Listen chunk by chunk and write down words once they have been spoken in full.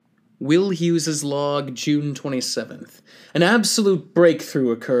Will Hughes's log, June 27th. An absolute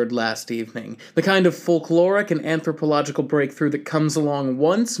breakthrough occurred last evening. The kind of folkloric and anthropological breakthrough that comes along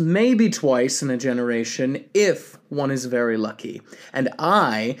once, maybe twice in a generation, if one is very lucky. And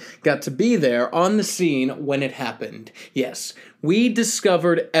I got to be there on the scene when it happened. Yes, we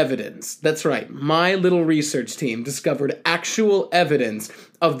discovered evidence. That's right, my little research team discovered actual evidence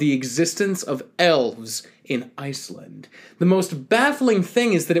of the existence of elves in Iceland. The most baffling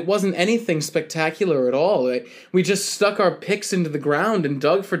thing is that it wasn't anything spectacular at all. We just stuck our picks into the ground and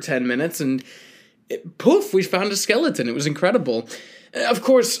dug for 10 minutes and poof, we found a skeleton. It was incredible. Of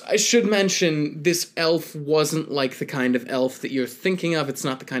course, I should mention this elf wasn't like the kind of elf that you're thinking of. It's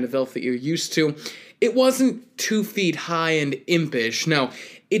not the kind of elf that you're used to. It wasn't 2 feet high and impish. No,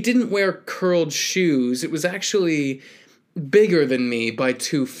 it didn't wear curled shoes. It was actually bigger than me by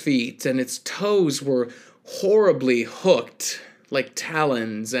 2 feet, and its toes were horribly hooked, like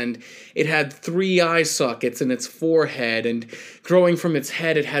talons, and it had 3 eye sockets in its forehead, and growing from its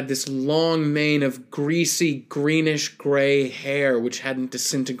head it had this long mane of greasy greenish-gray hair which hadn't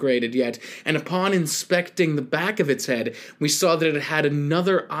disintegrated yet, and upon inspecting the back of its head, we saw that it had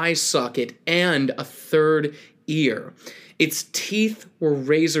another eye socket and a 3rd ear. Its teeth were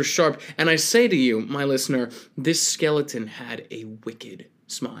razor sharp, and I say to you, my listener, this skeleton had a wicked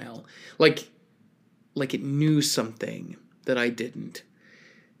smile. Like it knew something that I didn't.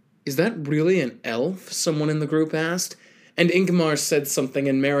 "Is that really an elf?" someone in the group asked. And Ingmar said something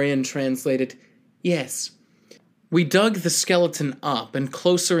and Marion translated, "Yes." We dug the skeleton up, and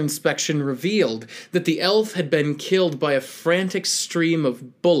closer inspection revealed that the elf had been killed by a frantic stream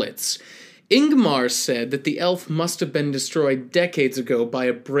of bullets. Ingmar said that the elf must have been destroyed decades ago by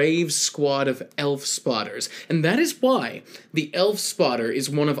a brave squad of elf spotters, and that is why the elf spotter is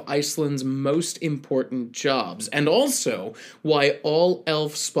one of Iceland's most important jobs, and also why all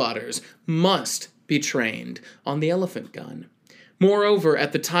elf spotters must be trained on the elephant gun. Moreover,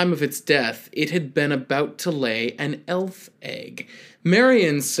 at the time of its death, it had been about to lay an elf egg.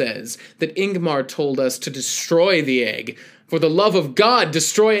 Marion says that Ingmar told us to destroy the egg. "For the love of God,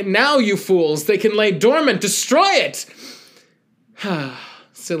 destroy it now, you fools! They can lay dormant! Destroy it!"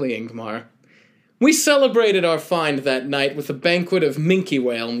 Silly Ingmar. We celebrated our find that night with a banquet of minke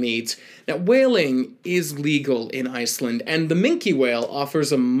whale meat. Now, whaling is legal in Iceland, and the minke whale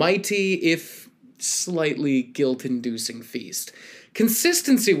offers a mighty, if slightly guilt-inducing feast.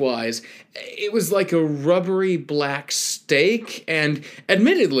 Consistency-wise, it was like a rubbery black steak, and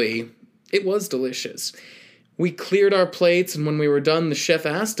admittedly, it was delicious. We cleared our plates, and when we were done, the chef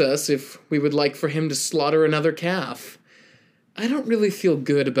asked us if we would like for him to slaughter another calf. "I don't really feel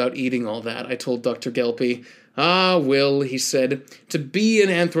good about eating all that," I told Dr. Gelpy. "Ah, Will," he said, "to be an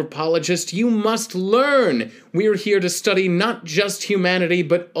anthropologist, you must learn. We're here to study not just humanity,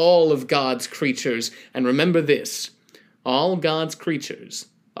 but all of God's creatures. And remember this, all God's creatures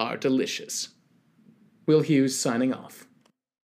are delicious." Will Hughes signing off.